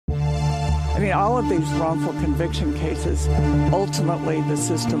mean, all of these wrongful conviction cases, ultimately the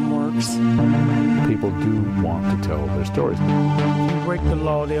system works. People do want to tell their stories. If you break the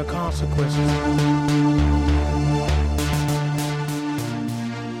law, there are consequences.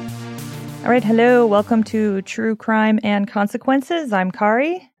 All right, hello. Welcome to True Crime and Consequences. I'm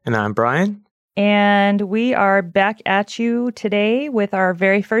Kari. And I'm Brian. And we are back at you today with our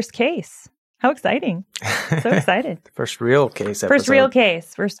very first case. How exciting. So excited. First real case episode. First real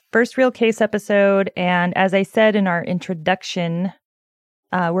case. First real case episode. And as I said in our introduction,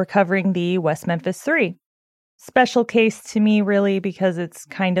 we're covering the West Memphis 3. Special case to me, really, because it's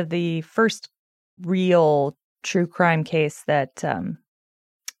kind of the first real true crime case that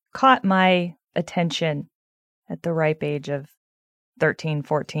caught my attention at the ripe age of 13,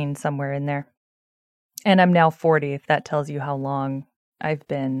 14, somewhere in there. And I'm now 40, if that tells you how long I've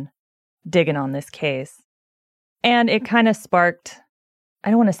been digging on this case. And it kind of sparked, I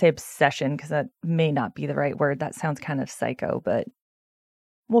don't want to say obsession, because that may not be the right word. That sounds kind of psycho, but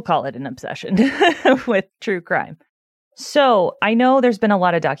we'll call it an obsession with true crime. So I know there's been a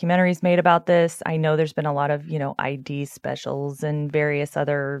lot of documentaries made about this. I know there's been a lot of, ID specials and various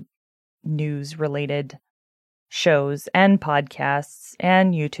other news-related shows and podcasts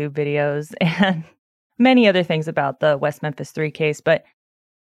and YouTube videos and many other things about the West Memphis 3 case. But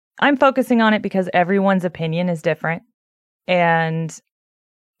I'm focusing on it because everyone's opinion is different. And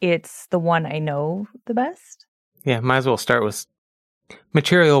it's the one I know the best. Yeah, might as well start with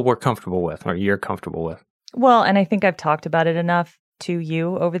material we're comfortable with or you're comfortable with. Well, and I think I've talked about it enough to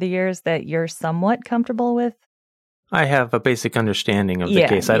you over the years that you're somewhat comfortable with. I have a basic understanding of the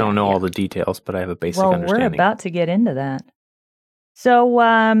case. I don't know all the details, but I have a basic understanding. Well, we're about to get into that.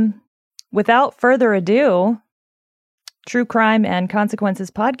 So, without further ado, True Crime and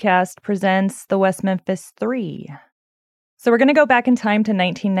Consequences podcast presents the West Memphis 3. So we're going to go back in time to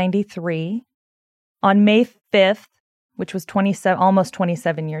 1993. On May 5th, which was almost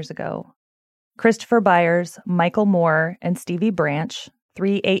 27 years ago, Christopher Byers, Michael Moore, and Stevie Branch,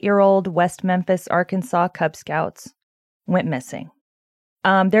 3 8-year-old West Memphis, Arkansas Cub Scouts, went missing.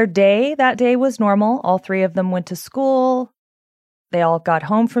 That day was normal. All 3 of them went to school. They all got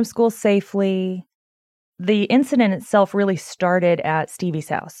home from school safely. The incident itself really started at Stevie's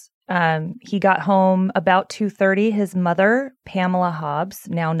house. He got home about 2:30. His mother, Pamela Hobbs,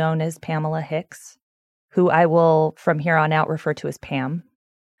 now known as Pamela Hicks, who I will from here on out refer to as Pam,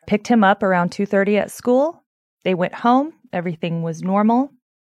 picked him up around 2:30 at school. They went home. Everything was normal.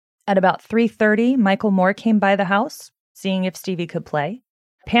 At about 3:30, Michael Moore came by the house, seeing if Stevie could play.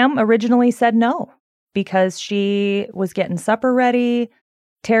 Pam originally said no because she was getting supper ready.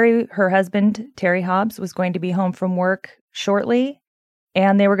 Terry, her husband, Terry Hobbs, was going to be home from work shortly,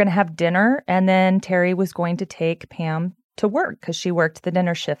 and they were going to have dinner, and then Terry was going to take Pam to work because she worked the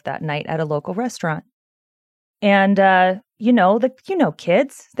dinner shift that night at a local restaurant. And,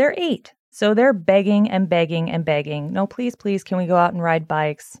 kids, they're 8, so they're begging and begging and begging. No, please, please, can we go out and ride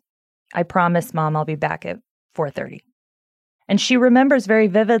bikes? I promise, Mom, I'll be back at 4:30. And she remembers very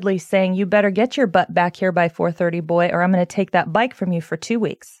vividly saying, you better get your butt back here by 4:30, boy, or I'm going to take that bike from you for 2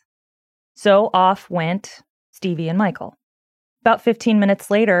 weeks. So off went Stevie and Michael. About 15 minutes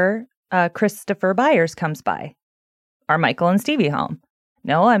later, Christopher Byers comes by. Are Michael and Stevie home?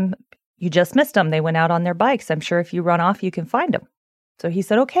 No, you just missed them. They went out on their bikes. I'm sure if you run off, you can find them. So he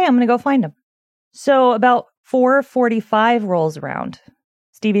said, okay, I'm going to go find them. So about 4:45 rolls around.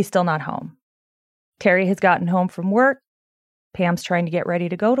 Stevie's still not home. Terry has gotten home from work. Pam's trying to get ready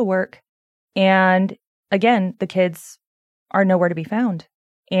to go to work. And again, the kids are nowhere to be found.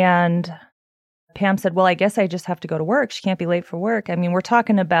 And Pam said, well, I guess I just have to go to work. She can't be late for work. I mean, we're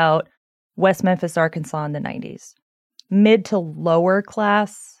talking about West Memphis, Arkansas in the 90s. Mid to lower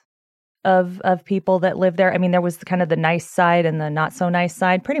class of people that lived there. I mean, there was kind of the nice side and the not so nice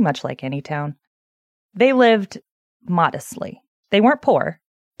side, pretty much like any town. They lived modestly. They weren't poor,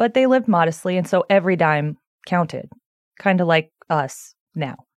 but they lived modestly. And so every dime counted. Kind of like us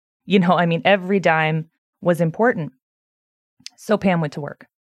now. Every dime was important. So Pam went to work.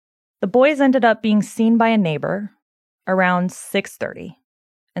 The boys ended up being seen by a neighbor around 6:30,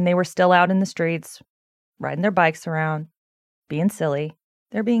 and they were still out in the streets, riding their bikes around, being silly.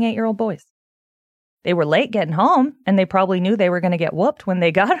 They're being 8-year-old boys. They were late getting home, and they probably knew they were going to get whooped when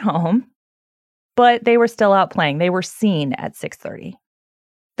they got home, but they were still out playing. They were seen at 6:30.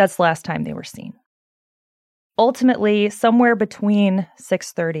 That's the last time they were seen. Ultimately, somewhere between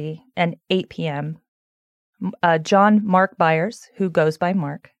 6:30 and 8 p.m., John Mark Byers, who goes by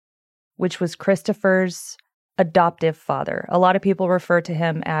Mark, which was Christopher's adoptive father. A lot of people refer to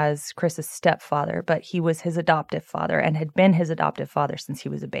him as Chris's stepfather, but he was his adoptive father and had been his adoptive father since he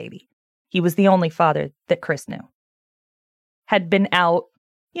was a baby. He was the only father that Chris knew. Had been out,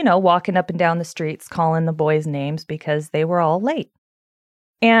 walking up and down the streets, calling the boys names because they were all late.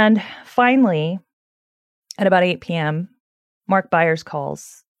 And finally, at about 8 p.m., Mark Byers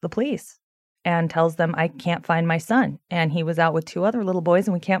calls the police and tells them, I can't find my son. And he was out with 2 other little boys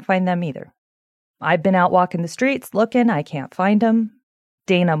and we can't find them either. I've been out walking the streets looking. I can't find him.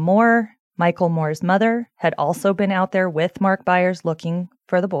 Dana Moore, Michael Moore's mother, had also been out there with Mark Byers looking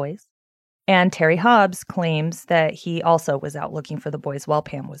for the boys. And Terry Hobbs claims that he also was out looking for the boys while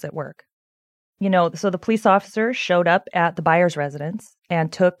Pam was at work. So the police officer showed up at the Byers residence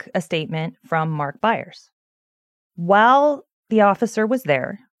and took a statement from Mark Byers. While the officer was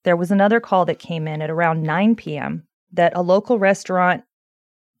there was another call that came in at around 9 p.m. that a local restaurant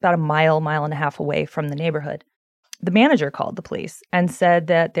about a mile and a half away from the neighborhood, the manager called the police and said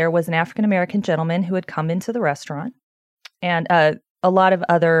that there was an African-American gentleman who had come into the restaurant. And a lot of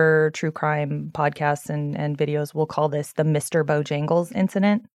other true crime podcasts and videos will call this the Mr. Bojangles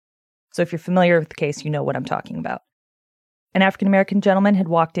incident. So if you're familiar with the case, you know what I'm talking about. An African-American gentleman had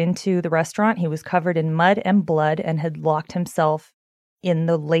walked into the restaurant. He was covered in mud and blood and had locked himself in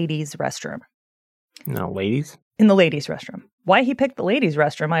the ladies' restroom. No, ladies? In the ladies' restroom. Why he picked the ladies'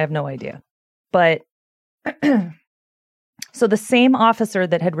 restroom, I have no idea. But so the same officer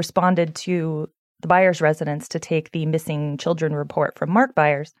that had responded to the Byers residence to take the missing children report from Mark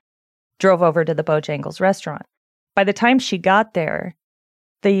Byers drove over to the Bojangles restaurant. By the time she got there,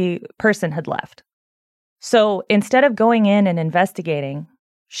 the person had left. So instead of going in and investigating,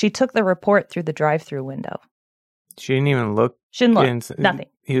 she took the report through the drive-through window. She didn't even look. She didn't look. Nothing.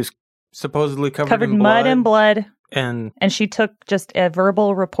 He was supposedly covered in mud and blood. And she took just a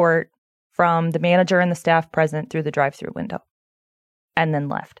verbal report from the manager and the staff present through the drive-through window and then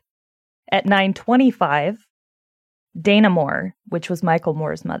left. At 9:25, Dana Moore, which was Michael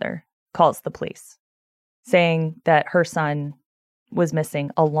Moore's mother, calls the police saying that her son was missing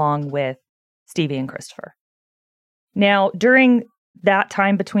along with Stevie and Christopher. Now, during that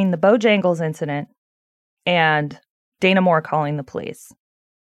time between the Bojangles incident and Dana Moore calling the police,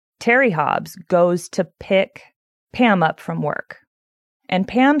 Terry Hobbs goes to pick Pam up from work. And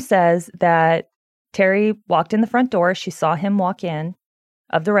Pam says that Terry walked in the front door. She saw him walk in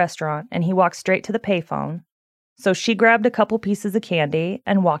of the restaurant, and he walked straight to the payphone. So she grabbed a couple pieces of candy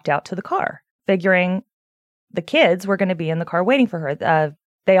and walked out to the car, figuring the kids were going to be in the car waiting for her.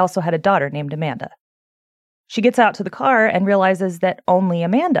 They also had a daughter named Amanda. She gets out to the car and realizes that only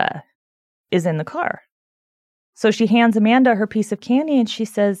Amanda is in the car. So she hands Amanda her piece of candy and she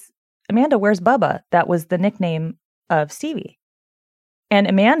says, Amanda, where's Bubba? That was the nickname of Stevie. And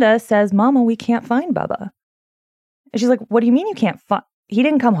Amanda says, Mama, we can't find Bubba. And she's like, what do you mean you can't find? He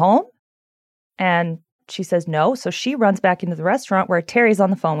didn't come home? And she says no. So she runs back into the restaurant where Terry's on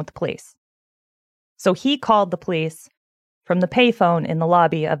the phone with the police. So he called the police from the payphone in the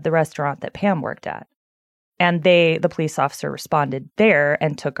lobby of the restaurant that Pam worked at. And the police officer responded there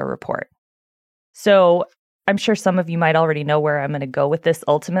and took a report. So I'm sure some of you might already know where I'm going to go with this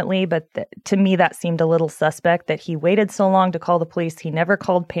ultimately, but to me that seemed a little suspect that he waited so long to call the police. He never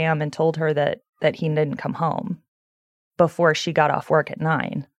called Pam and told her that he didn't come home before she got off work at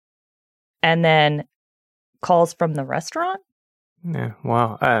 9. And then calls from the restaurant? Yeah,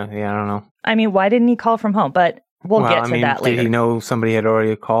 wow. I don't know. I mean, why didn't he call from home? But we'll get to that later. Did he know somebody had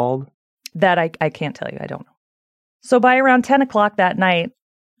already called? That I can't tell you. I don't know. So by around 10 o'clock that night,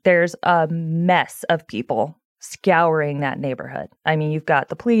 there's a mess of people scouring that neighborhood. I mean, you've got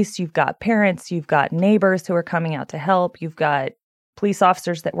the police, you've got parents, you've got neighbors who are coming out to help, you've got police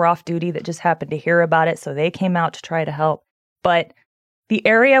officers that were off duty that just happened to hear about it, so they came out to try to help. But the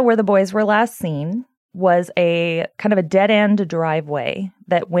area where the boys were last seen was a kind of a dead-end driveway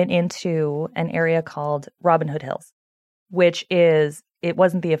that went into an area called Robin Hood Hills, which is, it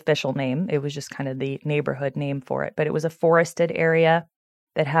wasn't the official name, it was just kind of the neighborhood name for it, but it was a forested area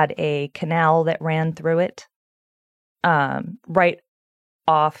that had a canal that ran through it, right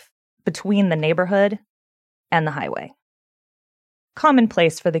off between the neighborhood and the highway. Common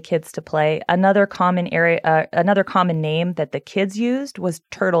place for the kids to play. Another common name that the kids used was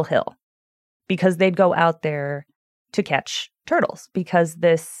Turtle Hill, because they'd go out there to catch turtles, because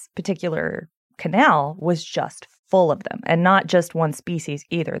this particular canal was just full of them, and not just one species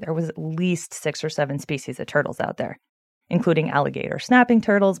either. There was at least 6 or 7 species of turtles out there, including alligator snapping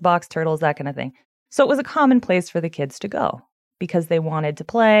turtles, box turtles, that kind of thing. So it was a common place for the kids to go because they wanted to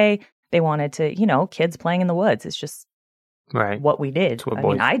play. They wanted to, kids playing in the woods. It's just what we did. I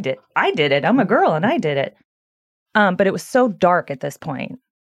mean, I did it. I'm a girl and I did it. But it was so dark at this point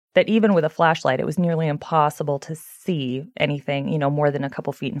that even with a flashlight, it was nearly impossible to see anything, more than a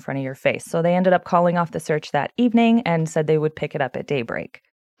couple feet in front of your face. So they ended up calling off the search that evening and said they would pick it up at daybreak,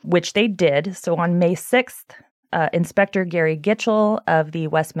 which they did. So on May 6th, Inspector Gary Gitchell of the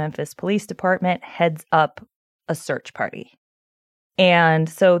West Memphis Police Department heads up a search party. And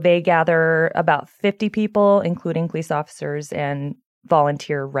so they gather about 50 people, including police officers and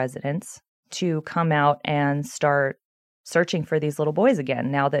volunteer residents, to come out and start searching for these little boys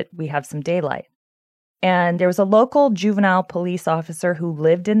again, now that we have some daylight. And there was a local juvenile police officer who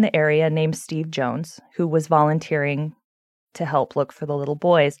lived in the area named Steve Jones, who was volunteering to help look for the little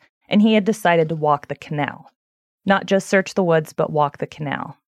boys. And he had decided to walk the canal, not just search the woods, but walk the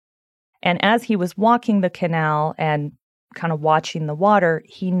canal. And as he was walking the canal and kind of watching the water,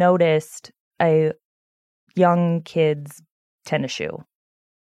 he noticed a young kid's tennis shoe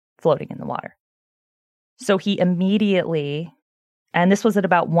floating in the water. So he immediately, and this was at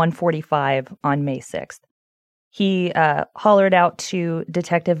about 1:45 on May 6th, he hollered out to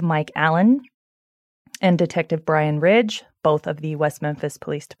Detective Mike Allen and Detective Brian Ridge, both of the West Memphis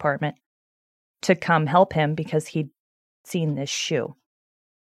Police Department, to come help him because he'd seen this shoe.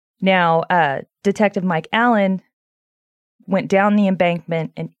 Now, Detective Mike Allen went down the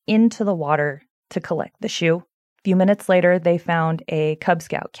embankment and into the water to collect the shoe. A few minutes later, they found a Cub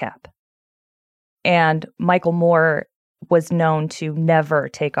Scout cap. And Michael Moore was known to never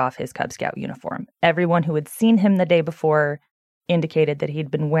take off his Cub Scout uniform. Everyone who had seen him the day before indicated that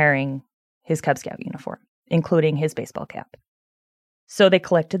he'd been wearing his Cub Scout uniform, including his baseball cap. So they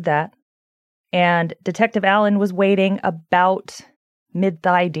collected that. And Detective Allen was wading about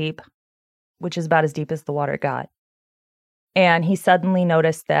mid-thigh deep, which is about as deep as the water got. And he suddenly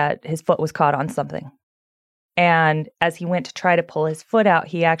noticed that his foot was caught on something. And as he went to try to pull his foot out,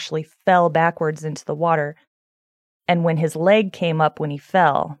 he actually fell backwards into the water. And when his leg came up when he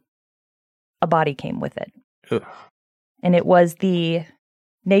fell, a body came with it. Ugh. And it was the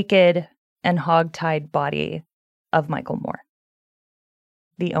naked and hog-tied body of Michael Moore,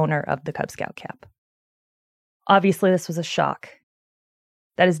 the owner of the Cub Scout cap. Obviously, this was a shock.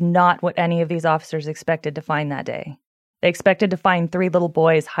 That is not what any of these officers expected to find that day. They expected to find 3 little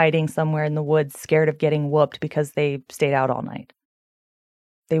boys hiding somewhere in the woods, scared of getting whooped because they stayed out all night.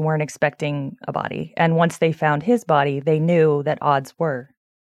 They weren't expecting a body. And once they found his body, they knew that odds were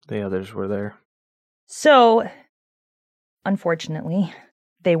the others were there. So, unfortunately,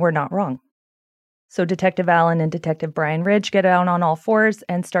 they were not wrong. So Detective Allen and Detective Brian Ridge get down on all fours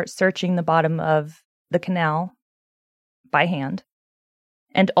and start searching the bottom of the canal by hand,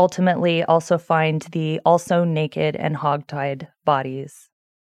 and ultimately also find the also naked and hog-tied bodies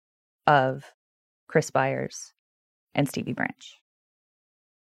of Chris Byers and Stevie Branch.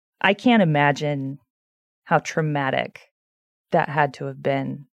 I can't imagine how traumatic that had to have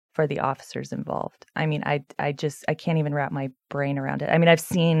been for the officers involved. I mean, I can't even wrap my brain around it. I mean, I've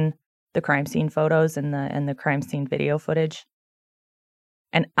seen the crime scene photos and the crime scene video footage,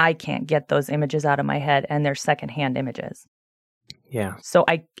 and I can't get those images out of my head, and they're secondhand images. Yeah. So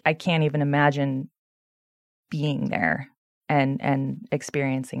I can't even imagine being there and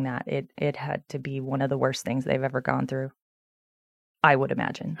experiencing that. It had to be one of the worst things they've ever gone through, I would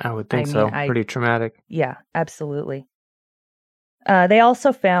imagine. I would think so. Pretty traumatic. Yeah, absolutely. They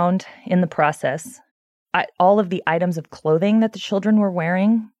also found in the process all of the items of clothing that the children were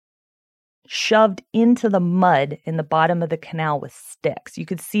wearing shoved into the mud in the bottom of the canal with sticks. You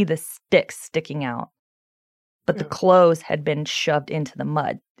could see the sticks sticking out. But the clothes had been shoved into the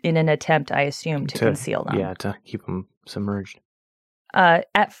mud in an attempt, I assume, to conceal them. Yeah, to keep them submerged.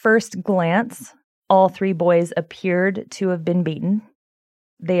 At first glance, all 3 boys appeared to have been beaten.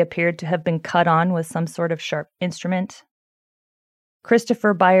 They appeared to have been cut on with some sort of sharp instrument.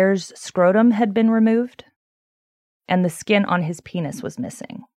 Christopher Byers' scrotum had been removed, and the skin on his penis was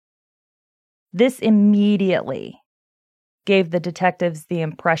missing. This immediately gave the detectives the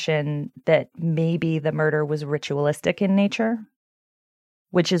impression that maybe the murder was ritualistic in nature,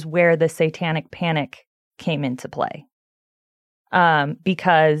 which is where the satanic panic came into play.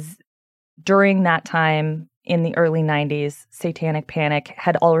 Because during that time in the early 90s, satanic panic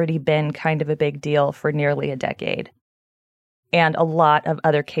had already been kind of a big deal for nearly a decade. And a lot of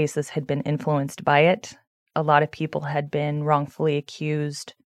other cases had been influenced by it. A lot of people had been wrongfully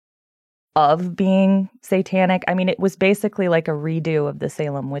accused of being satanic. I mean, it was basically like a redo of the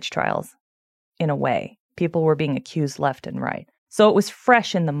Salem witch trials in a way. People were being accused left and right. So it was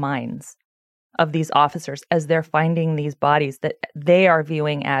fresh in the minds of these officers as they're finding these bodies that they are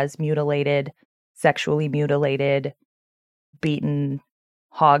viewing as mutilated, sexually mutilated, beaten,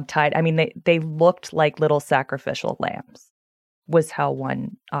 hog-tied. I mean, they looked like little sacrificial lambs was how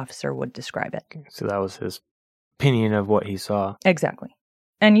one officer would describe it. So that was his opinion of what he saw. Exactly.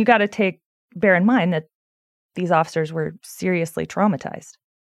 And you got to bear in mind that these officers were seriously traumatized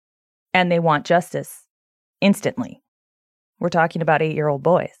and they want justice instantly. We're talking about 8-year-old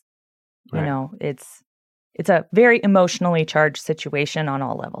boys. Right. You know, it's a very emotionally charged situation on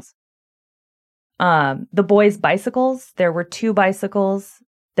all levels. The boys' bicycles, there were 2 bicycles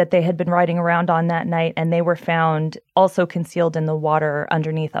that they had been riding around on that night, and they were found also concealed in the water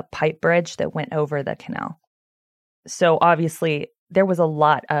underneath a pipe bridge that went over the canal. So obviously, there was a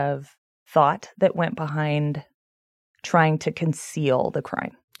lot of thought that went behind trying to conceal the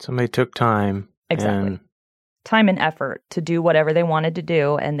crime. Somebody took time. Exactly. Time and effort to do whatever they wanted to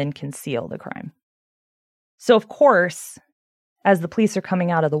do and then conceal the crime. So, of course, as the police are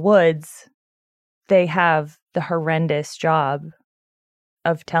coming out of the woods, they have the horrendous job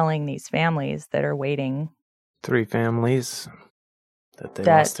of telling these families that are waiting. 3 families that they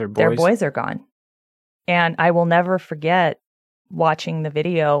lost their boys. Their boys are gone. And I will never forget watching the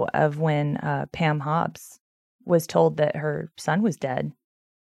video of when Pam Hobbs was told that her son was dead.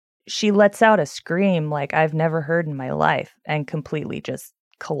 She lets out a scream like I've never heard in my life and completely just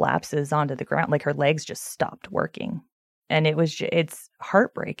collapses onto the ground. Like her legs just stopped working. And it's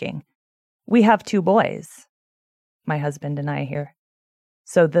heartbreaking. We have 2 boys, my husband and I here.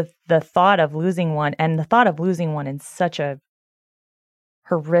 So the thought of losing one, and the thought of losing one in such a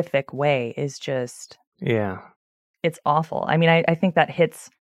horrific way is just... Yeah. It's awful. I mean, I think that hits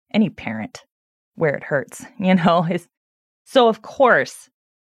any parent where it hurts, you know? So, of course,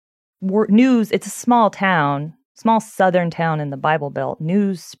 news, it's a small town, small southern town in the Bible Belt.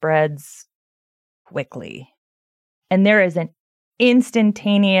 News spreads quickly. And there is an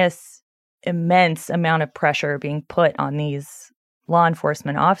instantaneous, immense amount of pressure being put on these law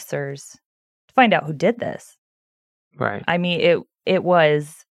enforcement officers to find out who did this. Right. I mean, it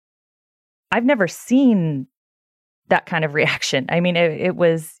was... I've never seen that kind of reaction. I mean, it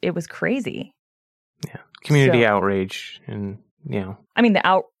was crazy. Yeah, community outrage, and I mean,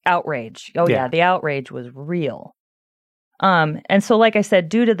 the outrage. Oh yeah, the outrage was real. And so, like I said,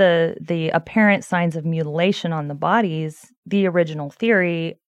 due to the apparent signs of mutilation on the bodies, the original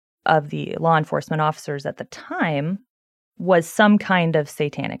theory of the law enforcement officers at the time was some kind of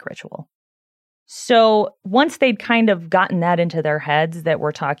satanic ritual. So once they'd kind of gotten that into their heads that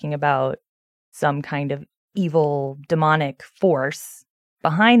we're talking about some kind of evil demonic force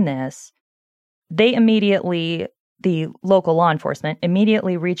behind this, the local law enforcement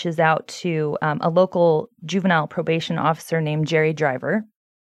immediately reaches out to a local juvenile probation officer named Jerry Driver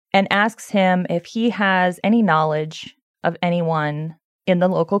and asks him if he has any knowledge of anyone in the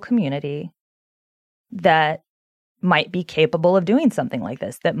local community that might be capable of doing something like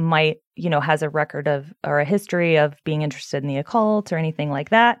this, that might, has a record of or a history of being interested in the occult or anything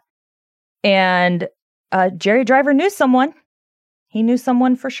like that. And Jerry Driver knew someone. He knew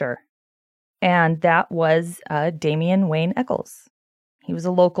someone for sure. And that was Damian Wayne Eccles. He was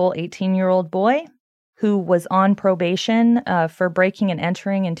a local 18-year-old boy who was on probation for breaking and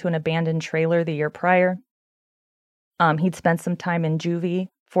entering into an abandoned trailer the year prior. He'd spent some time in juvie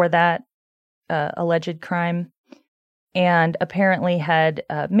for that alleged crime and apparently had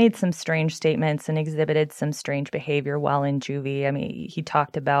made some strange statements and exhibited some strange behavior while in juvie. I mean, he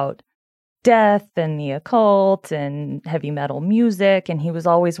talked about death and the occult and heavy metal music, and he was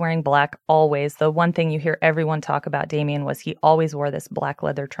always wearing black, always. The one thing you hear everyone talk about Damian was he always wore this black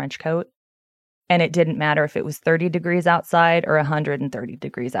leather trench coat, and it didn't matter if it was 30 degrees outside or 130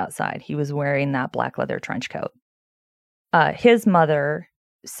 degrees outside. He was wearing that black leather trench coat. His mother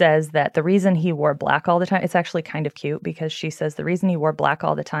says that the reason he wore black all the time, it's actually kind of cute because she says the reason he wore black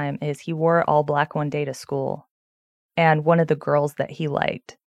all the time is he wore all black one day to school, and one of the girls that he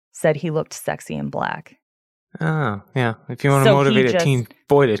liked said he looked sexy in black. Oh, yeah. If you want to motivate a teen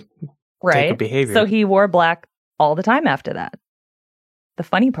boy to take a behavior. So he wore black all the time after that. The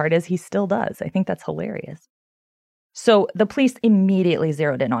funny part is he still does. I think that's hilarious. So the police immediately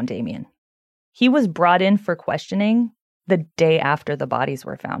zeroed in on Damian. He was brought in for questioning the day after the bodies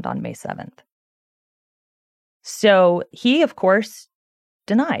were found on May 7th. So he, of course,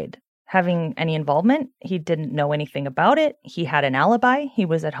 denied having any involvement. He didn't know anything about it. He had an alibi. He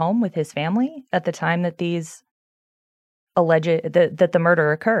was at home with his family at the time that these that the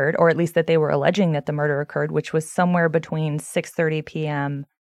murder occurred, or at least that they were alleging that the murder occurred, which was somewhere between 6:30 p.m.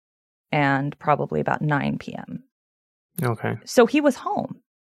 and probably about 9 p.m. Okay. So he was home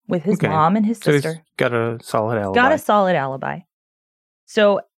with his mom and his sister. So he's got a solid alibi. Got a solid alibi.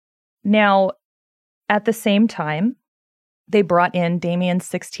 So now, at the same time, they brought in Damian's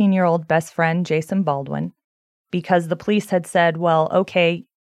 16-year-old best friend, Jason Baldwin, because the police had said, well, okay,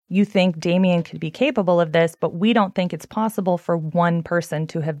 you think Damien could be capable of this, but we don't think it's possible for one person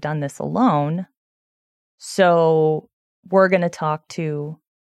to have done this alone. So we're going to talk to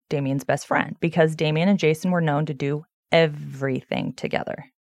Damien's best friend, because Damien and Jason were known to do everything together.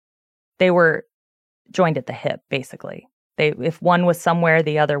 They were joined at the hip, basically. If one was somewhere,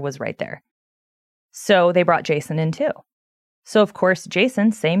 the other was right there. So they brought Jason in too. So of course,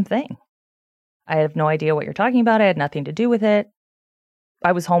 Jason, same thing. I have no idea what you're talking about. I had nothing to do with it.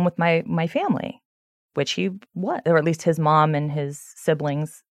 I was home with my family, which he was, or at least his mom and his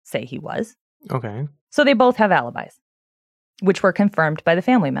siblings say he was. Okay. So they both have alibis, which were confirmed by the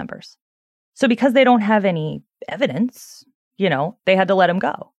family members. So because they don't have any evidence, they had to let him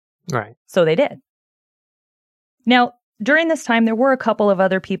go. Right. So they did. Now, during this time, there were a couple of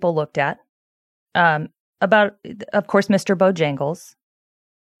other people looked at. About, of course, Mr. Bojangles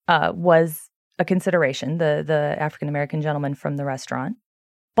was a consideration, the African-American gentleman from the restaurant.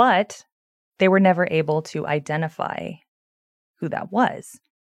 But they were never able to identify who that was.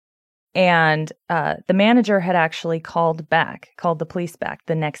 And the manager had actually called the police back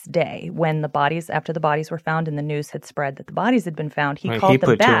the next day when after the bodies were found and the news had spread that the bodies had been found. He called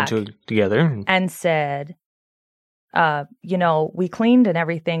them back two and two together and said, we cleaned and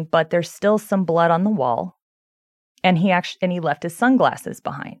everything, but there's still some blood on the wall. And he left his sunglasses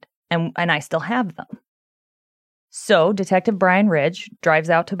behind, and I still have them. So Detective Brian Ridge drives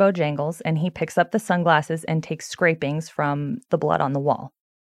out to Bojangles and he picks up the sunglasses and takes scrapings from the blood on the wall.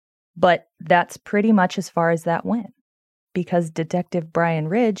 But that's pretty much as far as that went, because Detective Brian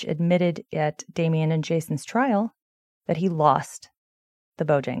Ridge admitted at Damien and Jason's trial that he lost the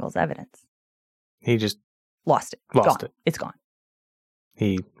Bojangles evidence. He just lost it. Lost it. It's gone.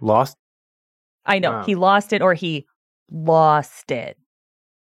 He lost? I know. Wow. He lost it, or he lost it.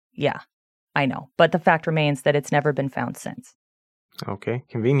 Yeah, I know. But the fact remains that it's never been found since. Okay,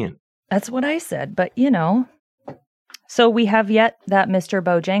 convenient. That's what I said, but So we have yet that Mr.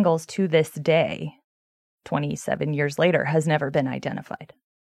 Bojangles to this day, 27 years later, has never been identified.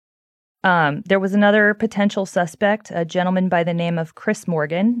 There was another potential suspect, a gentleman by the name of Chris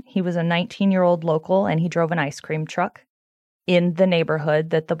Morgan. He was a 19-year-old local, and he drove an ice cream truck in the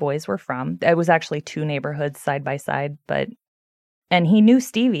neighborhood that the boys were from. It was actually two neighborhoods side by side, and he knew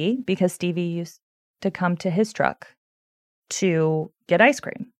Stevie because Stevie used to come to his truck to get ice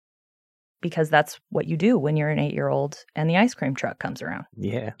cream, because that's what you do when you're an 8-year-old and the ice cream truck comes around.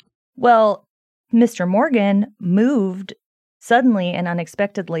 Yeah. Well, Mr. Morgan moved suddenly and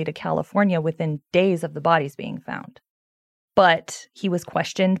unexpectedly to California within days of the bodies being found. But he was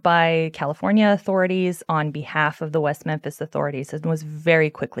questioned by California authorities on behalf of the West Memphis authorities and was very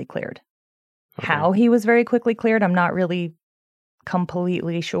quickly cleared. Okay. How he was very quickly cleared, I'm not really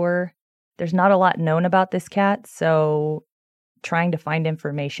completely sure. There's not a lot known about this cat, so trying to find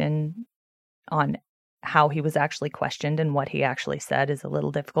information on how he was actually questioned and what he actually said is a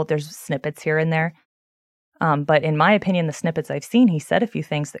little difficult. There's snippets here and there. But in my opinion, the snippets I've seen, he said a few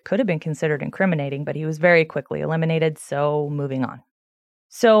things that could have been considered incriminating, but he was very quickly eliminated, so moving on.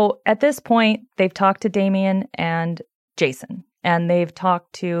 So at this point, they've talked to Damien and Jason, and they've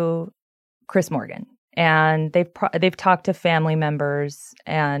talked to Chris Morgan, and they've talked to family members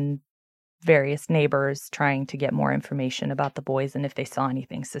and various neighbors trying to get more information about the boys and if they saw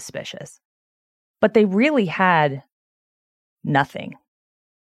anything suspicious. But they really had nothing.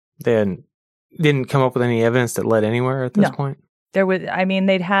 They didn't come up with any evidence that led anywhere at this point? There was,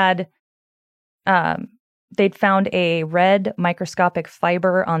 they'd found a red microscopic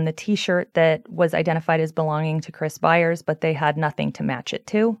fiber on the T-shirt that was identified as belonging to Chris Byers, but they had nothing to match it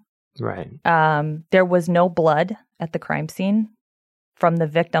to. Right. There was no blood at the crime scene from the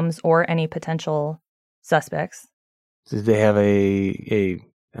victims or any potential suspects. Did they have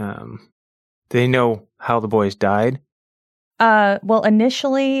do they know how the boys died? Well,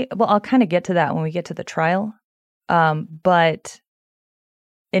 initially, I'll kind of get to that when we get to the trial. But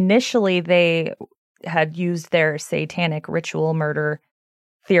initially, they had used their satanic ritual murder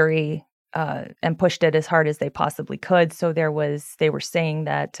theory and pushed it as hard as they possibly could. So they were saying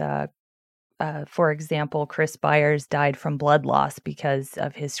that, for example, Chris Byers died from blood loss because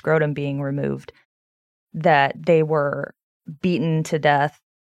of his scrotum being removed, that they were beaten to death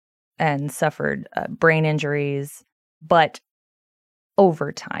and suffered brain injuries. But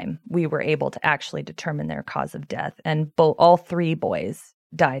over time, we were able to actually determine their cause of death. And all three boys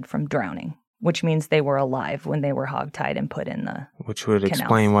died from drowning, which means they were alive when they were hogtied and put in the Which would canals.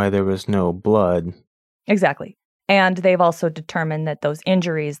 Explain why there was no blood. Exactly. And they've also determined that those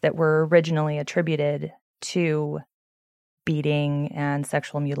injuries that were originally attributed to beating and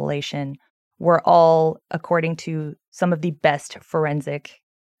sexual mutilation were all, according to some of the best forensic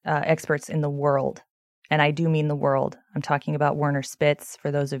experts in the world. And I do mean the world. I'm talking about Werner Spitz,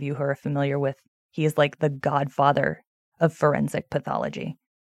 for those of you who are familiar with. He is like the godfather of forensic pathology.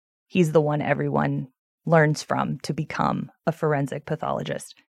 He's the one everyone learns from to become a forensic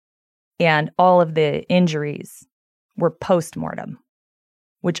pathologist. And all of the injuries were post-mortem,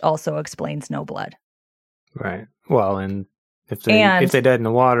 which also explains no blood. Right. Well, and if they died in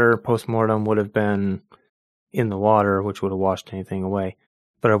the water, post-mortem would have been in the water, which would have washed anything away.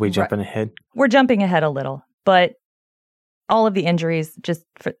 But are we jumping ahead? We're jumping ahead a little, but all of the injuries, just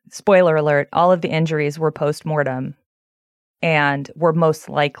for, spoiler alert, all of the injuries were post-mortem and were most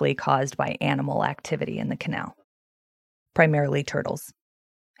likely caused by animal activity in the canal, primarily turtles.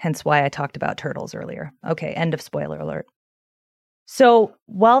 Hence why I talked about turtles earlier. Okay, end of spoiler alert. So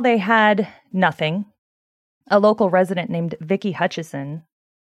while they had nothing, a local resident named Vicki Hutchison,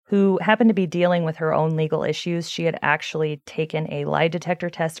 who happened to be dealing with her own legal issues, she had actually taken a lie detector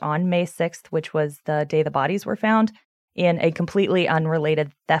test on May 6th, which was the day the bodies were found, in a completely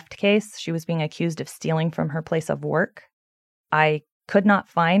unrelated theft case. She was being accused of stealing from her place of work. I could not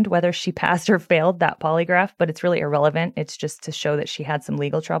find whether she passed or failed that polygraph, but it's really irrelevant. It's just to show that she had some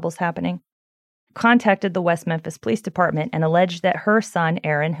legal troubles happening. Contacted the West Memphis Police Department and alleged that her son,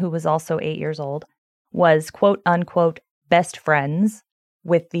 Aaron, who was also 8 years old, was quote unquote best friends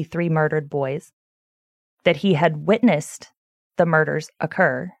with the 3 murdered boys, that he had witnessed the murders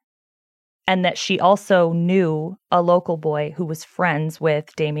occur, and that she also knew a local boy who was friends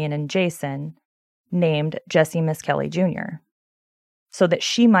with Damien and Jason named Jesse Miskelly Jr., so that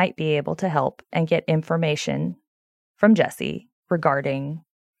she might be able to help and get information from Jesse regarding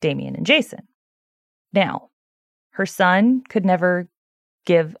Damien and Jason. Now, her son could never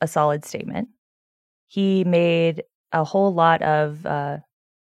give a solid statement. He made a whole lot of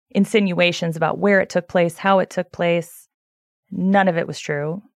insinuations about where it took place, how it took place. None of it was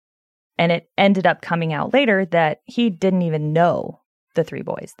true. And it ended up coming out later that he didn't even know the 3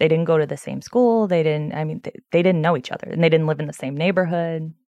 boys. They didn't go to the same school. They didn't know each other, and they didn't live in the same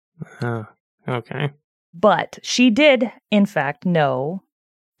neighborhood. Okay. But she did, in fact, know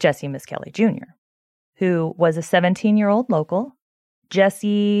Jesse Miskelly Jr., who was a 17-year-old local.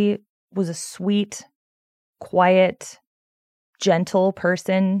 Jesse was a sweet, quiet, gentle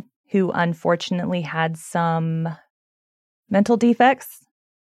person who unfortunately had some mental defects.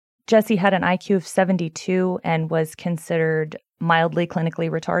 Jesse had an IQ of 72 and was considered mildly clinically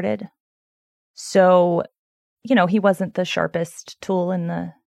retarded. So, he wasn't the sharpest tool in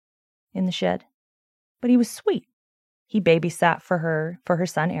the shed, but he was sweet. He babysat for her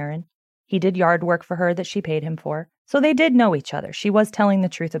son Aaron. He did yard work for her that she paid him for. So they did know each other. She was telling the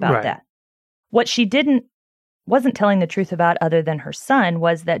truth about that. What she wasn't telling the truth about, other than her son,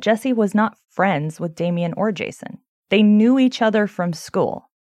 was that Jesse was not friends with Damien or Jason. They knew each other from school,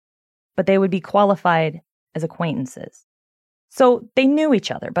 but they would be qualified as acquaintances. So they knew each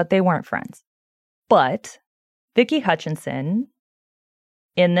other, but they weren't friends. But Vicki Hutchison,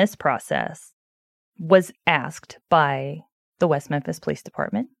 in this process, was asked by the West Memphis Police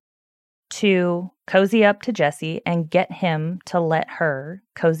Department to cozy up to Jesse and get him to let her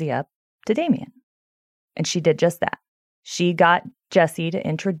cozy up to Damien. And she did just that. She got Jesse to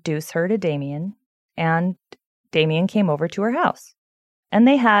introduce her to Damien, and Damien came over to her house. And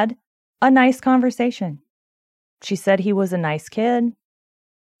they had a nice conversation. She said he was a nice kid.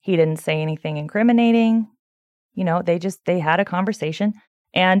 He didn't say anything incriminating. They had a conversation.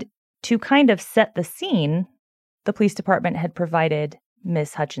 And to kind of set the scene, the police department had provided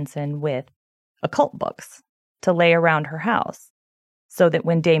Miss Hutchison with occult books to lay around her house, so that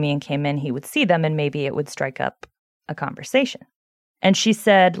when Damien came in, he would see them and maybe it would strike up a conversation. And she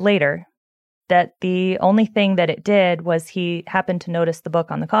said later that the only thing that it did was he happened to notice the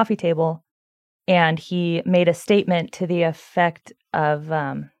book on the coffee table, and he made a statement to the effect of,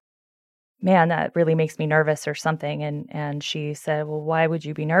 man, that really makes me nervous or something. And she said, well, why would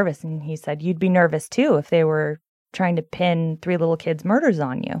you be nervous? And he said, you'd be nervous too if they were trying to pin 3 little kids' murders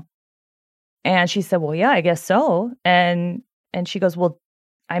on you. And she said, well, yeah, I guess so. And she goes, well,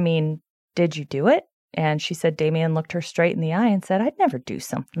 did you do it? And she said, Damien looked her straight in the eye and said, I'd never do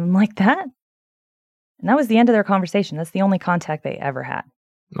something like that. And that was the end of their conversation. That's the only contact they ever had.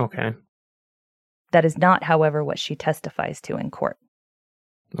 Okay. That is not, however, what she testifies to in court.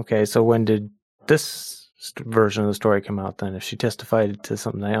 Okay, so when did this version of the story come out then, if she testified to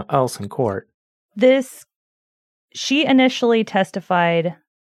something else in court? She initially testified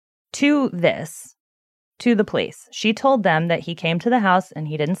to the police. She told them that he came to the house and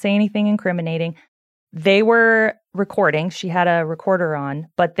he didn't say anything incriminating. They were recording. She had a recorder on,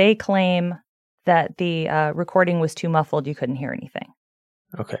 but they claim that the recording was too muffled. You couldn't hear anything.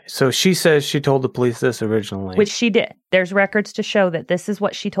 Okay. So she says she told the police this originally. Which she did. There's records to show that this is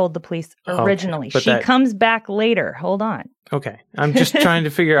what she told the police originally. Okay, she comes back later. Hold on. Okay. I'm just trying to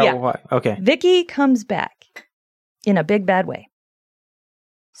figure out why. Okay. Vicky comes back in a big bad way.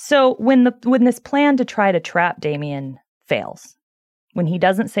 So when this plan to try to trap Damien fails, when he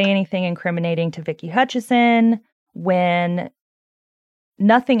doesn't say anything incriminating to Vicky Hutchison, when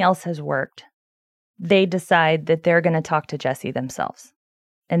nothing else has worked, they decide that they're going to talk to Jesse themselves.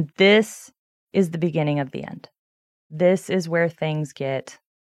 And this is the beginning of the end. This is where things get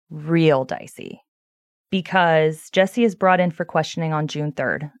real dicey, because Jesse is brought in for questioning on June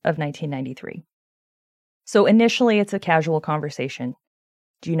 3rd of 1993. So initially, it's a casual conversation.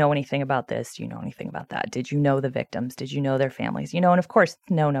 Do you know anything about this? Do you know anything about that? Did you know the victims? Did you know their families? And of course,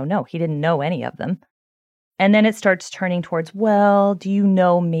 no. He didn't know any of them. And then it starts turning towards, well, do you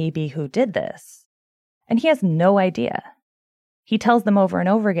know maybe who did this? And he has no idea. He tells them over and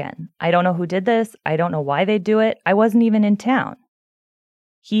over again, I don't know who did this. I don't know why they do it. I wasn't even in town.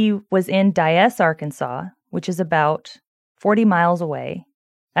 He was in Dyess, Arkansas, which is about 40 miles away,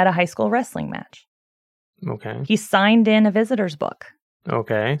 at a high school wrestling match. Okay. He signed in a visitor's book.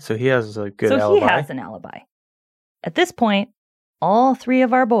 Okay, so he has a good alibi. So he has an alibi. At this point, all three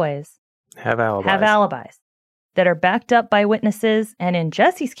of our boys have alibis that are backed up by witnesses and, in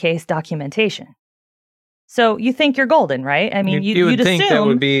Jesse's case, documentation. So you think you're golden, right? I mean, you would you'd think assume that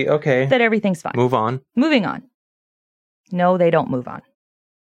would be okay. That everything's fine. Move on. Moving on. No, they don't move on.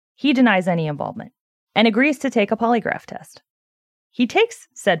 He denies any involvement and agrees to take a polygraph test. He takes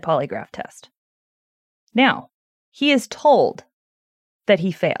said polygraph test. Now, he is told that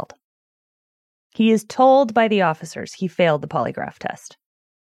he failed. He is told by the officers he failed the polygraph test.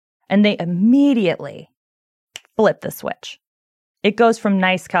 And they immediately flip the switch. It goes from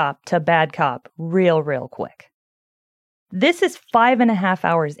nice cop to bad cop real quick. This is 5.5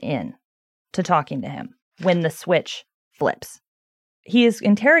 hours in to talking to him when the switch flips. He is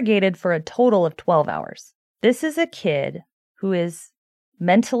interrogated for a total of 12 hours. This is a kid who is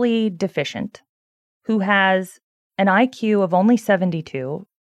mentally deficient, who has an IQ of only 72.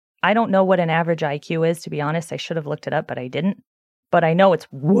 I don't know what an average IQ is, to be honest. I should have looked it up, but I didn't. But I know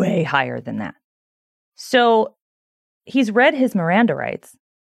it's way higher than that. So he's read his Miranda rights,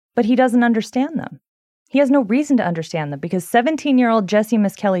 but he doesn't understand them. He has no reason to understand them because 17-year-old Jesse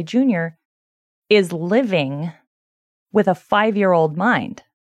Misskelley Jr. is living with a 5-year-old mind.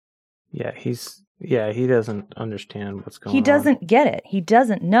 Yeah, he doesn't understand what's going on. He doesn't get it. He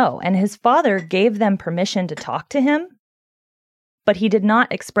doesn't know. And his father gave them permission to talk to him, but he did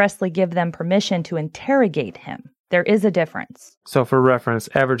not expressly give them permission to interrogate him. There is a difference. So for reference,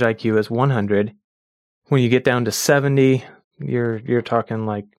 average IQ is 100. When you get down to 70, you're talking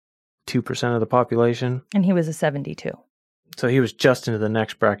like 2% of the population. And he was a 72. So he was just into the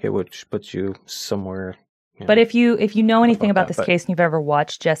next bracket, which puts you somewhere. But if you know anything about this case and you've ever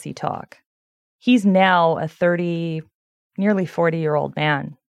watched Jesse talk, he's now a 30, nearly 40-year-old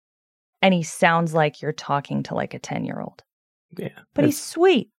man. And he sounds like you're talking to like a 10-year-old. Yeah. But he's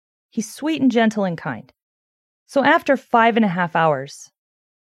sweet. He's sweet and gentle and kind. So after 5.5 hours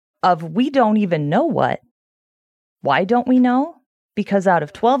of we don't even know what, why don't we know? Because out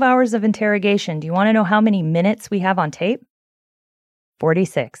of 12 hours of interrogation, do you want to know how many minutes we have on tape?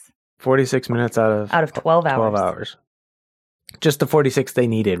 46. 46 minutes out of 12 hours. 12 hours. Just the 46 they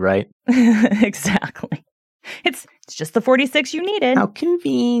needed, right? Exactly. It's just the 46 you needed. How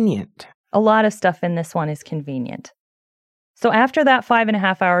convenient. A lot of stuff in this one is convenient. So after that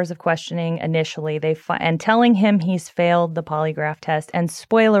 5.5 hours of questioning initially, and telling him he's failed the polygraph test, and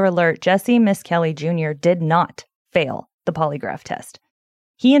spoiler alert, Jesse Misskelley Jr. did not fail the polygraph test.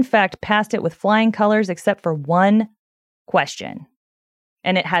 He, in fact, passed it with flying colors except for one question.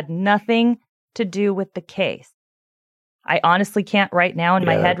 And it had nothing to do with the case. I honestly can't right now in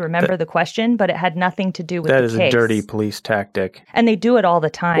my head remember the question, but it had nothing to do with the case. That is a dirty police tactic. And they do it all the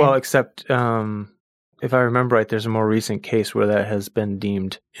time. Well, except if I remember right, there's a more recent case where that has been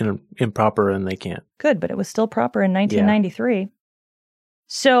deemed improper and they can't. Good, but it was still proper in 1993. Yeah.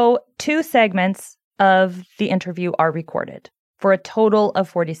 So 2 segments of the interview are recorded for a total of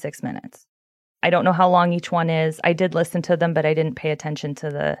 46 minutes. I don't know how long each one is. I did listen to them, but I didn't pay attention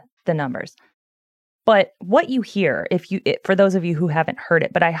to the numbers. But what you hear, for those of you who haven't heard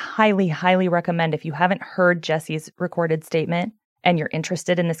it, but I highly, highly recommend if you haven't heard Jesse's recorded statement and you're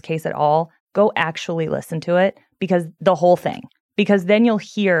interested in this case at all, go actually listen to it, because the whole thing, because then you'll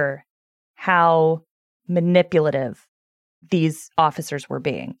hear how manipulative these officers were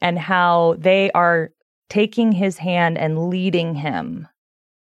being and how they are taking his hand and leading him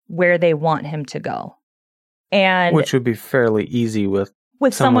where they want him to go. And which would be fairly easy with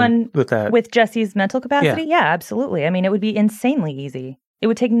someone with Jesse's mental capacity. Yeah, absolutely. I mean, it would be insanely easy. It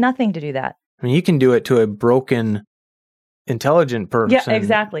would take nothing to do that. I mean, you can do it to a broken, intelligent person. Yeah,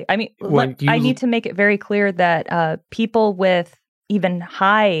 exactly. I mean, I need to make it very clear that people with even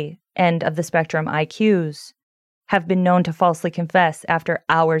high end of the spectrum IQs have been known to falsely confess after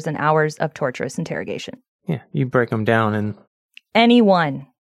hours and hours of torturous interrogation. Yeah, you break them down and... Anyone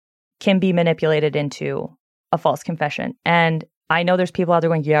can be manipulated into a false confession. And I know there's people out there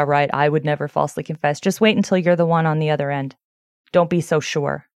going, yeah, right, I would never falsely confess. Just wait until you're the one on the other end. Don't be so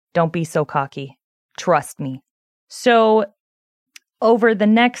sure. Don't be so cocky. Trust me. So over the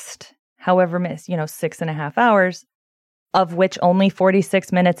next, however, 6.5 hours, of which only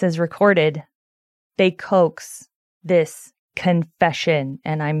 46 minutes is recorded, they coax this confession,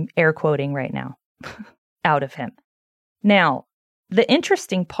 and I'm air quoting right now, out of him. Now, the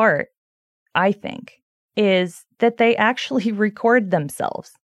interesting part, I think, is that they actually record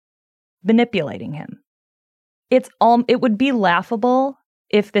themselves manipulating him. It would be laughable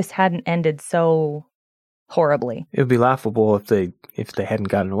if this hadn't ended so horribly. It would be laughable if they hadn't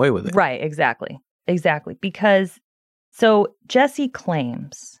gotten away with it. Right, exactly. Because so Jesse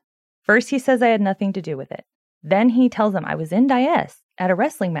claims, first he says I had nothing to do with it. Then he tells them I was in Diaz at a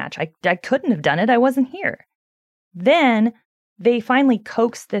wrestling match. I couldn't have done it. I wasn't here. Then they finally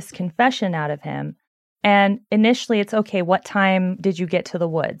coax this confession out of him. And initially it's, okay, what time did you get to the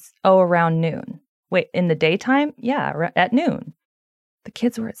woods? Oh, around noon. Wait, in the daytime? Yeah, at noon. The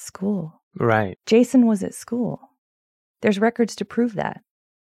kids were at school. Right. Jason was at school. There's records to prove that.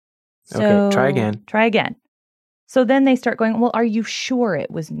 So, okay, try again. So then they start going, well, are you sure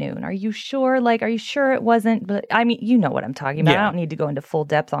it was noon? Are you sure? Are you sure it wasn't? But I mean, you know what I'm talking about. Yeah. I don't need to go into full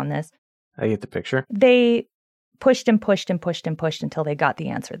depth on this. I get the picture. They pushed until they got the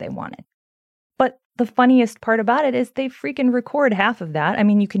answer they wanted. But the funniest part about it is they freaking record half of that. I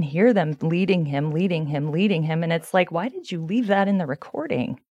mean, you can hear them leading him. And it's like, why did you leave that in the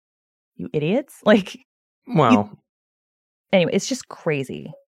recording? You idiots. Anyway, it's just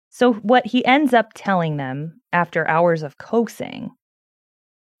crazy. So what he ends up telling them after hours of coaxing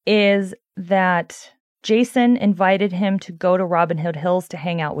is that Jason invited him to go to Robin Hood Hills to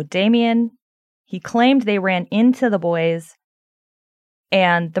hang out with Damien. He claimed they ran into the boys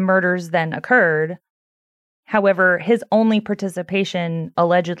and the murders then occurred. However, his only participation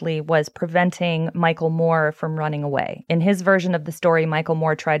allegedly was preventing Michael Moore from running away. In his version of the story, Michael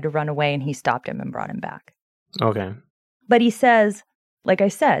Moore tried to run away and he stopped him and brought him back. Okay. But he says, like I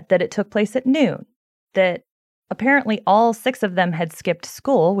said, that it took place at noon, that apparently all 6 of them had skipped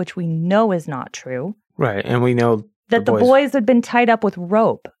school, which we know is not true. Right, and we know that the boys had been tied up with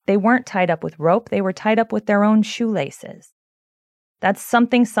rope. They weren't tied up with rope. They were tied up with their own shoelaces. That's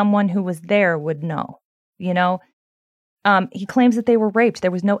something someone who was there would know, you know? He claims that they were raped.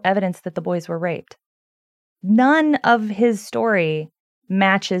 There was no evidence that the boys were raped. None of his story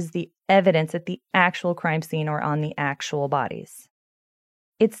matches the evidence at the actual crime scene or on the actual bodies.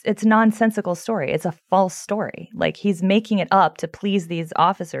 It's a nonsensical story. It's a false story. Like, he's making it up to please these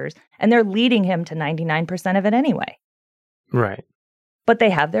officers, and they're leading him to 99% of it anyway. Right. But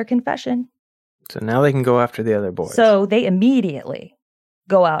they have their confession. So now they can go after the other boys. So they immediately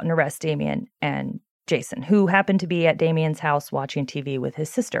go out and arrest Damien and Jason, who happened to be at Damien's house watching TV with his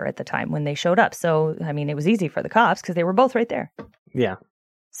sister at the time when they showed up. So, I mean, it was easy for the cops because they were both right there. Yeah.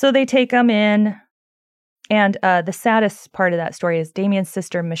 So they take them in. And the saddest part of that story is Damien's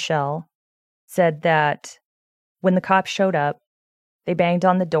sister, Michelle, said that when the cops showed up, they banged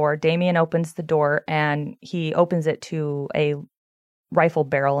on the door. Damien opens the door, and he opens it to a rifle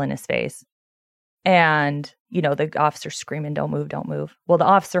barrel in his face. And, you know, the officer screaming, don't move, don't move. Well, the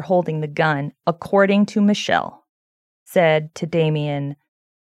officer holding the gun, according to Michelle, said to Damien,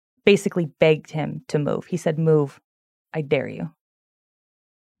 basically begged him to move. He said, move, I dare you.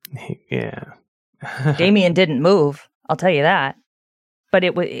 Yeah. Damien didn't move, I'll tell you that. But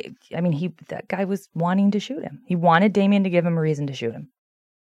that guy was wanting to shoot him. He wanted Damien to give him a reason to shoot him.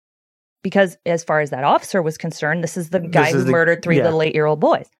 Because as far as that officer was concerned, this is the guy who murdered 3 little 8-year-old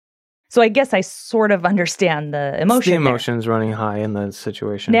boys. So I guess I sort of understand the emotion. The emotion's running high in the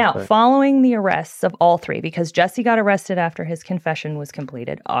situation. Now, following the arrests of all 3, because Jesse got arrested after his confession was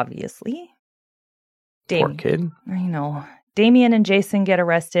completed, obviously. Poor kid. I know. Damien and Jason get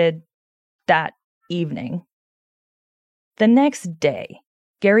arrested that evening. The next day,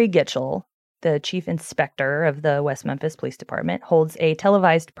 Gary Gitchell, the chief inspector of the West Memphis Police Department, holds a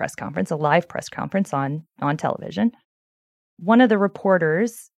televised press conference, a live press conference on television. One of the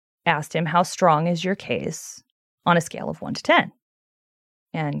reporters asked him, how strong is your case on a scale of 1 to 10?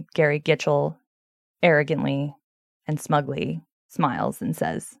 And Gary Gitchell arrogantly and smugly smiles and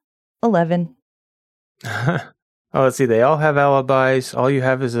says, 11. Oh, let's see. They all have alibis. All you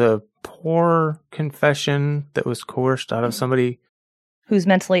have is a poor confession that was coerced out of somebody who's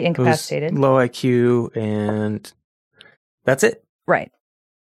mentally incapacitated, low IQ, and that's it. Right.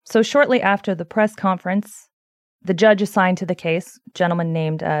 So shortly after the press conference, the judge assigned to the case, a gentleman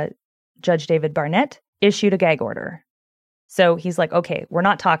named Judge David Barnett, issued a gag order. So he's like, okay, we're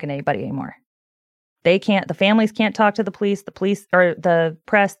not talking to anybody anymore. The families can't talk to the police, or the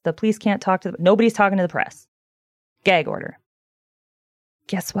press, the police can't talk to nobody's talking to the press. Gag order.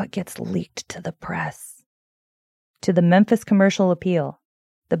 Guess what gets leaked to the press? To the Memphis Commercial Appeal,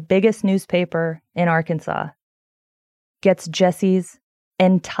 the biggest newspaper in Arkansas, gets Jesse's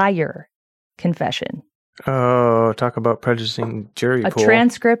entire confession. Oh, talk about prejudicing jury pool. A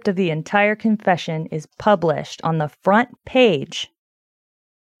transcript of the entire confession is published on the front page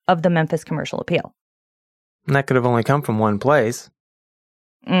of the Memphis Commercial Appeal. And that could have only come from one place.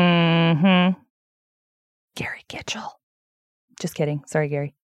 Mm-hmm. Gary Gitchell. Just kidding. Sorry,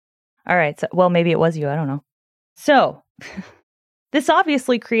 Gary. All right. So, well, maybe it was you. I don't know. So, this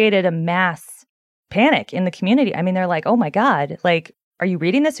obviously created a mass panic in the community. I mean, they're like, oh my God, like, are you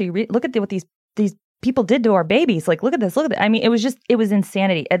reading this? Look at what these people did to our babies. Like, look at this. I mean, it was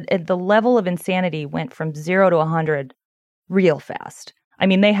insanity. At the level of insanity went from 0 to 100 real fast. I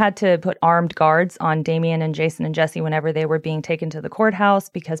mean, they had to put armed guards on Damien and Jason and Jesse whenever they were being taken to the courthouse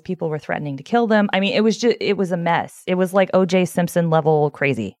because people were threatening to kill them. I mean, it was a mess. It was like O.J. Simpson level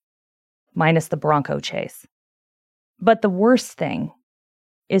crazy, minus the Bronco chase. But the worst thing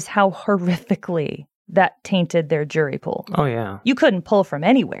is how horrifically that tainted their jury pool. Oh, yeah. You couldn't pull from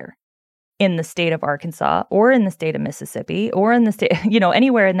anywhere in the state of Arkansas or in the state of Mississippi or in the state,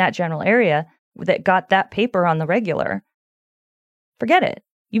 anywhere in that general area that got that paper on the regular. Forget it.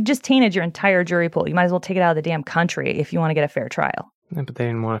 You've just tainted your entire jury pool. You might as well take it out of the damn country if you want to get a fair trial. Yeah, but they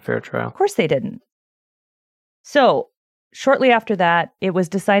didn't want a fair trial. Of course they didn't. So, shortly after that, it was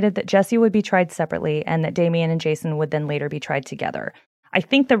decided that Jesse would be tried separately and that Damien and Jason would then later be tried together. I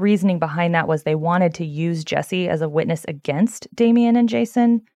think the reasoning behind that was they wanted to use Jesse as a witness against Damien and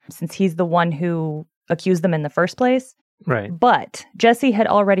Jason, since he's the one who accused them in the first place. Right. But Jesse had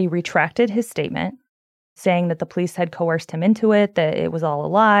already retracted his statement, saying that the police had coerced him into it, that it was all a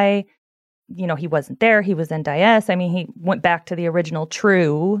lie. He wasn't there. He was in Dias. I mean, he went back to the original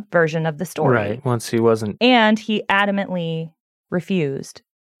true version of the story. Right, once he wasn't. And he adamantly refused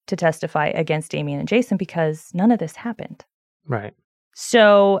to testify against Damien and Jason because none of this happened. Right.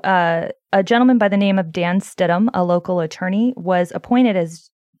 So a gentleman by the name of Dan Stidham, a local attorney, was appointed as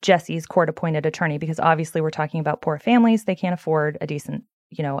Jesse's court-appointed attorney because obviously we're talking about poor families. They can't afford a decent,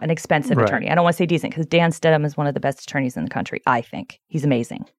 an expensive attorney. I don't want to say decent because Dan Stidham is one of the best attorneys in the country, I think. He's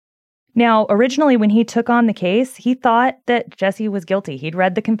amazing. Now, originally when he took on the case, he thought that Jesse was guilty. He'd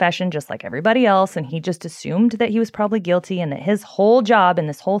read the confession just like everybody else, and he just assumed that he was probably guilty and that his whole job in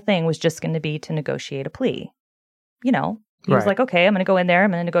this whole thing was just going to be to negotiate a plea. He was like, okay, I'm going to go in there,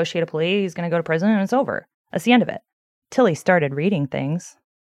 I'm going to negotiate a plea, he's going to go to prison, and it's over. That's the end of it. Till he started reading things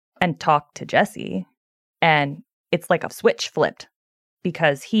and talked to Jesse, and it's like a switch flipped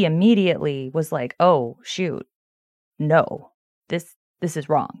because he immediately was like, oh, shoot, no, this is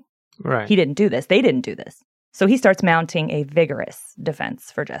wrong. Right. He didn't do this. They didn't do this. So he starts mounting a vigorous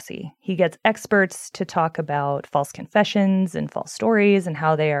defense for Jesse. He gets experts to talk about false confessions and false stories and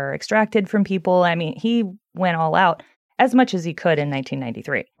how they are extracted from people. I mean, he went all out as much as he could in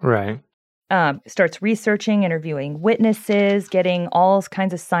 1993. Right. Starts researching, interviewing witnesses, getting all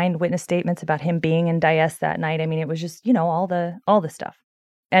kinds of signed witness statements about him being in Dias that night. I mean, it was just, all the stuff.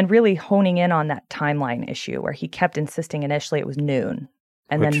 And really honing in on that timeline issue where he kept insisting initially it was noon.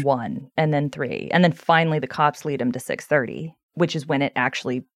 And then 1, and then 3. And then finally the cops lead him to 6:30, which is when it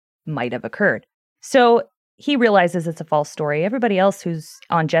actually might have occurred. So he realizes it's a false story. Everybody else who's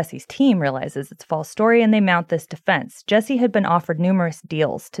on Jesse's team realizes it's a false story, and they mount this defense. Jesse had been offered numerous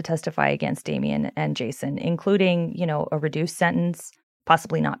deals to testify against Damien and Jason, including, a reduced sentence,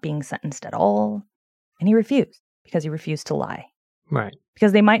 possibly not being sentenced at all. And he refused because he refused to lie. Right.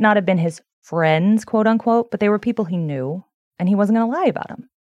 Because they might not have been his friends, quote unquote, but they were people he knew. And he wasn't going to lie about them,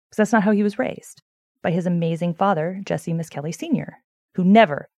 because that's not how he was raised, by his amazing father, Jesse Miskelly Sr., who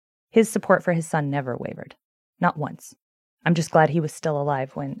his support for his son never wavered, not once. I'm just glad he was still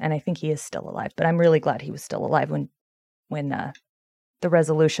alive and I think he is still alive, but I'm really glad he was still alive when the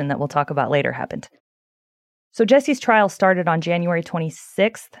resolution that we'll talk about later happened. So Jesse's trial started on January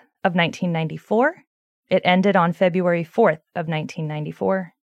 26th of 1994. It ended on February 4th of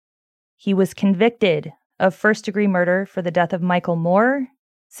 1994. He was convicted of first-degree murder for the death of Michael Moore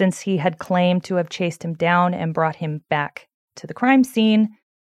Since he had claimed to have chased him down and brought him back to the crime scene,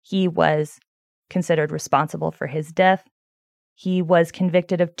 he was considered responsible for his death. He was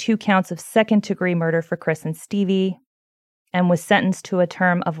convicted of 2 counts of second-degree murder for Chris and Stevie and was sentenced to a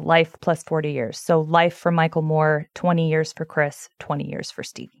term of life plus 40 years. So life for Michael Moore, 20 years for Chris, 20 years for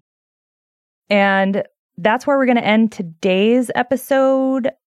Stevie. And that's where we're going to end today's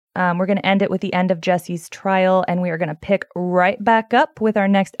episode. We're going to end it with the end of Jesse's trial, and we are going to pick right back up with our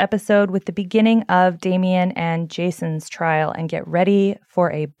next episode with the beginning of Damien and Jason's trial, and get ready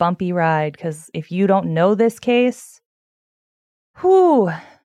for a bumpy ride, because if you don't know this case,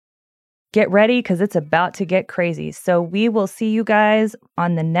 get ready, because it's about to get crazy. So we will see you guys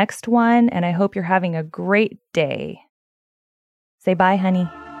on the next one, and I hope you're having a great day. Say bye, honey.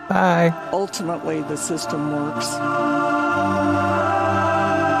 Bye. Ultimately, the system works.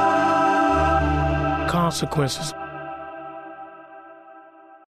 Consequences.